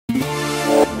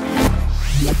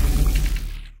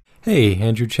Hey,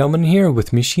 Andrew Chelman here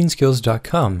with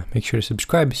MachineSkills.com. Make sure to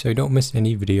subscribe so you don't miss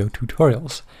any video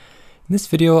tutorials. In this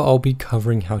video, I'll be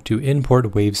covering how to import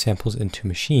WAV samples into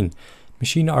Maschine.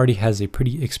 Maschine already has a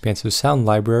pretty expansive sound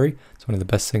library. It's one of the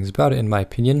best things about it in my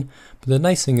opinion, but the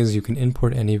nice thing is you can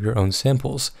import any of your own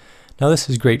samples. Now this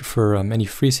is great for any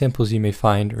free samples you may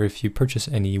find or if you purchase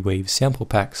any WAV sample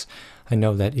packs. I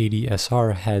know that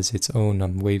ADSR has its own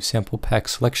WAV sample pack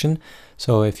selection,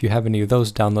 so if you have any of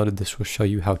those downloaded, this will show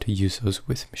you how to use those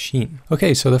with Maschine.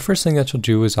 Okay, so the first thing that you'll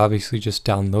do is obviously just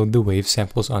download the WAV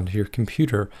samples onto your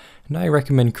computer, and I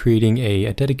recommend creating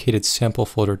a dedicated sample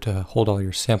folder to hold all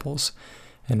your samples.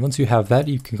 And once you have that,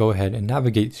 you can go ahead and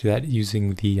navigate to that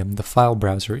using the file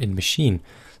browser in Maschine.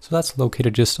 So that's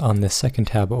located just on the second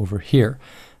tab over here.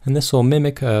 And this will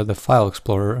mimic the file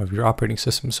explorer of your operating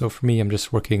system. So for me, I'm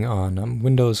just working on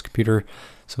Windows computer,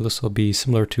 so this will be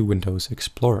similar to Windows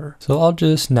Explorer. So I'll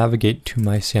just navigate to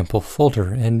my sample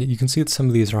folder, and you can see that some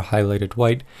of these are highlighted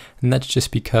white, and that's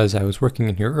just because I was working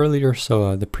in here earlier,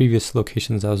 so the previous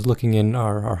locations I was looking in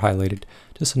are highlighted.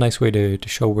 Just a nice way to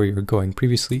show where you're going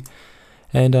previously.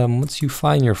 And once you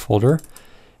find your folder,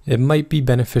 it might be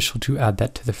beneficial to add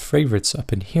that to the favorites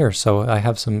up in here. So I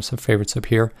have some favorites up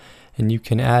here, and you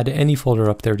can add any folder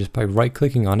up there just by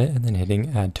right-clicking on it and then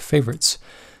hitting Add to Favorites.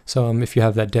 So if you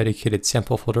have that dedicated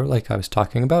sample folder like I was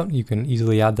talking about, you can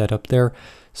easily add that up there.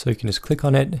 So you can just click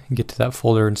on it and get to that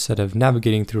folder instead of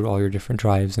navigating through all your different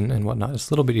drives and whatnot. It's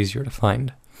a little bit easier to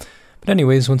find. But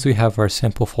anyways, once we have our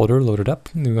sample folder loaded up,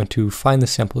 we want to find the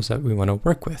samples that we want to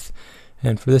work with.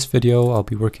 And for this video, I'll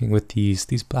be working with these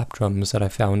blap drums that I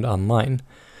found online.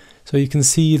 So you can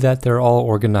see that they're all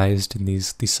organized in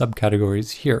these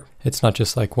subcategories here. It's not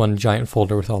just like one giant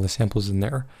folder with all the samples in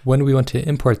there. When we want to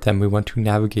import them, we want to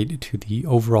navigate to the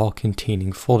overall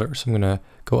containing folder. So I'm going to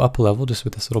go up a level just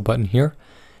with this little button here.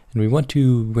 And we want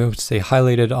to say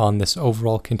highlighted on this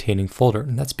overall containing folder.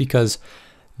 And that's because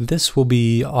this will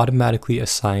be automatically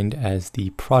assigned as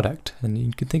the product. And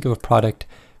you can think of a product,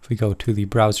 if we go to the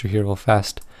browser here real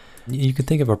fast, you can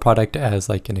think of a product as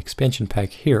like an expansion pack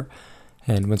here.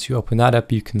 And once you open that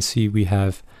up, you can see we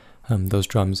have those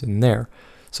drums in there.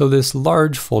 So this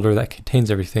large folder that contains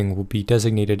everything will be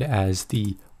designated as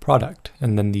the product.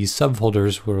 And then these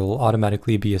subfolders will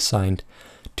automatically be assigned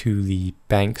to the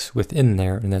banks within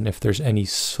there. And then if there's any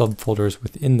subfolders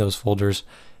within those folders,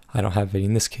 I don't have any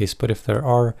in this case, but if there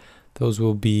are, those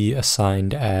will be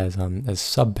assigned as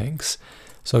subbanks.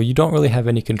 So you don't really have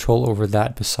any control over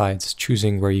that besides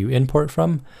choosing where you import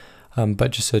from.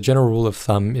 But just a general rule of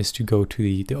thumb is to go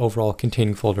to the overall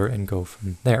containing folder and go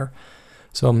from there.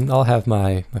 So I'll have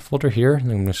my folder here, and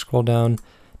I'm going to scroll down,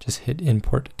 just hit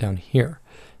import down here.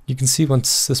 You can see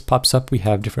once this pops up, we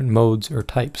have different modes or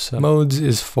types. Modes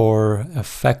is for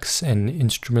effects and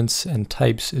instruments, and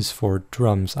types is for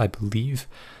drums, I believe.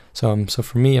 So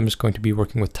for me, I'm just going to be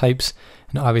working with types,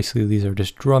 and obviously these are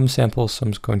just drum samples, so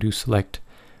I'm just going to select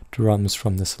drums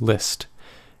from this list.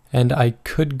 And I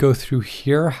could go through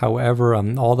here, however,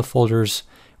 all the folders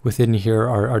within here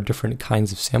are different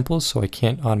kinds of samples, so I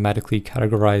can't automatically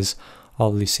categorize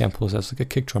all of these samples as like a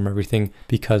kick drum or everything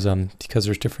because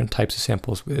there's different types of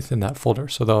samples within that folder.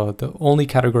 So the only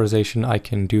categorization I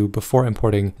can do before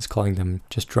importing is calling them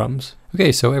just drums.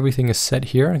 Okay, so everything is set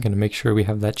here. I'm going to make sure we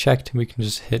have that checked, and we can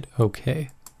just hit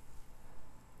OK.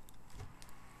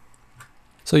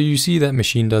 So you see that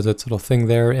Maschine does its little thing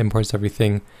there, imports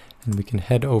everything, and we can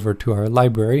head over to our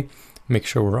library, make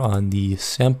sure we're on the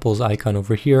samples icon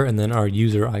over here, and then our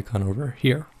user icon over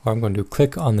here. Well, I'm going to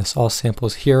click on this all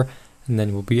samples here, and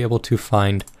then we'll be able to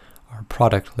find our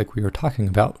product like we were talking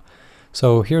about.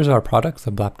 So here's our product,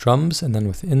 the blap drums, and then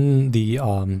within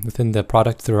the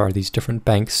product there are these different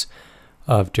banks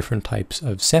of different types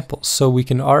of samples. So we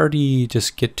can already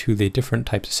just get to the different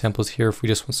types of samples here. If we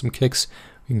just want some kicks,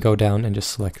 we can go down and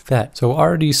just select that. So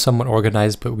already somewhat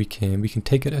organized, but we can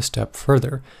take it a step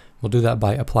further. We'll do that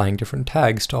by applying different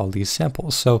tags to all these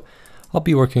samples. So I'll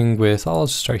be working with, I'll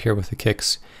start here with the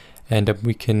kicks, and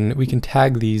we can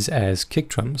tag these as kick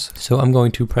drums. So I'm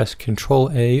going to press Control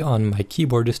A on my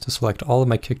keyboard just to select all of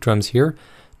my kick drums here.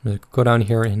 I'm going to go down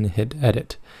here and hit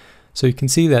Edit. So you can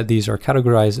see that these are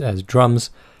categorized as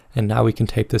drums, and now we can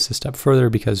take this a step further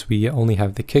because we only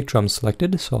have the kick drum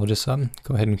selected. So I'll just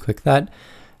go ahead and click that.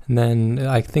 And then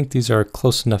I think these are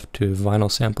close enough to vinyl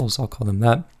samples, I'll call them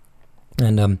that.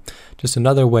 And just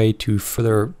another way to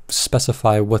further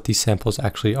specify what these samples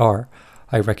actually are,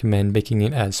 I recommend making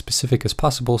it as specific as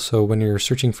possible so when you're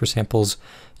searching for samples,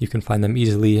 you can find them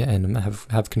easily and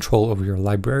have control over your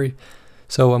library.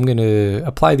 So I'm going to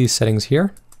apply these settings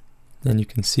here, and you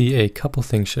can see a couple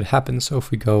things should happen. So if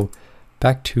we go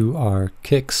back to our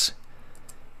kicks,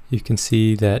 you can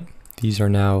see that these are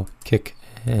now kick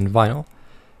and vinyl.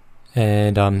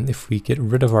 And if we get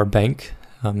rid of our bank,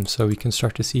 so we can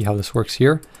start to see how this works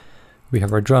here. We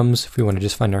have our drums. If we want to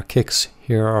just find our kicks,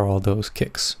 here are all those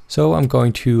kicks. So I'm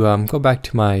going to go back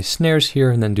to my snares here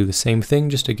and then do the same thing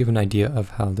just to give an idea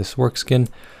of how this works again.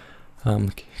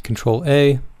 Control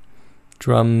A,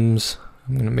 drums.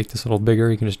 I'm going to make this a little bigger.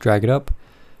 You can just drag it up.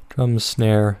 Drums,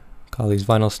 snare, call these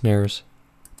vinyl snares,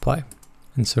 play.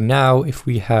 And so now if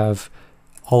we have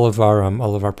all of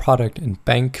our product and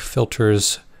bank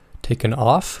filters taken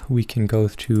off, we can go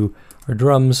to our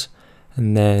drums,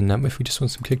 and then if we just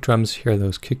want some kick drums, here are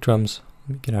those kick drums.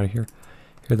 Let me get out of here.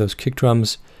 Here are those kick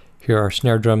drums. Here are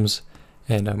snare drums,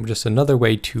 and just another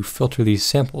way to filter these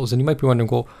samples. And you might be wondering,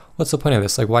 well, what's the point of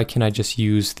this? Like, why can't I just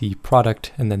use the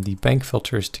product and then the bank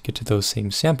filters to get to those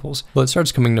same samples? Well, it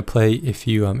starts coming into play if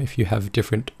you have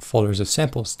different folders of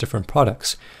samples, different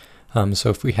products. So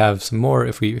if we have some more,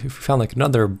 if we found like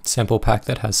another sample pack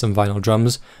that has some vinyl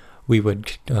drums, we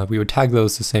would tag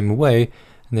those the same way.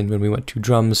 And then when we went to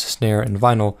drums, snare, and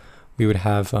vinyl, we would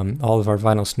have all of our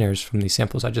vinyl snares from the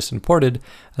samples I just imported,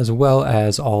 as well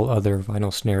as all other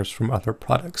vinyl snares from other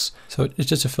products. So it's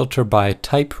just a filter by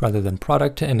type rather than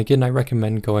product. And again, I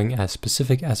recommend going as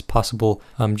specific as possible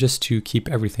just to keep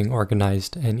everything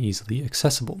organized and easily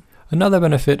accessible. Another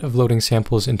benefit of loading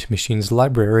samples into Maschine's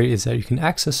library is that you can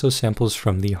access those samples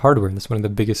from the hardware. That's one of the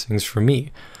biggest things for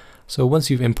me. So once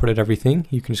you've imported everything,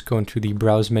 you can just go into the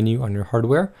Browse menu on your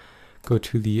hardware, go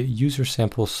to the User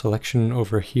Sample selection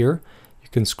over here. You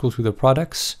can scroll through the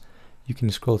products, you can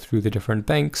scroll through the different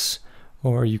banks,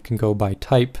 or you can go by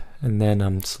type and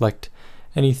then select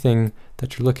anything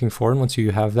that you're looking for. And once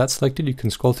you have that selected, you can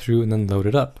scroll through and then load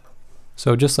it up.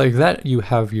 So just like that, you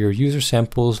have your user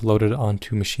samples loaded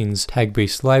onto Maschine's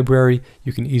tag-based library.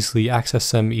 You can easily access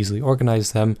them, easily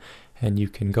organize them, and you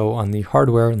can go on the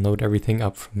hardware and load everything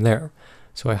up from there.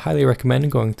 So I highly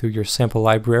recommend going through your sample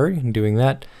library and doing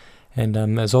that. And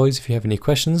as always, if you have any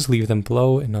questions, leave them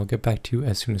below and I'll get back to you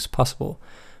as soon as possible.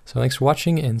 So thanks for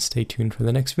watching and stay tuned for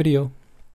the next video.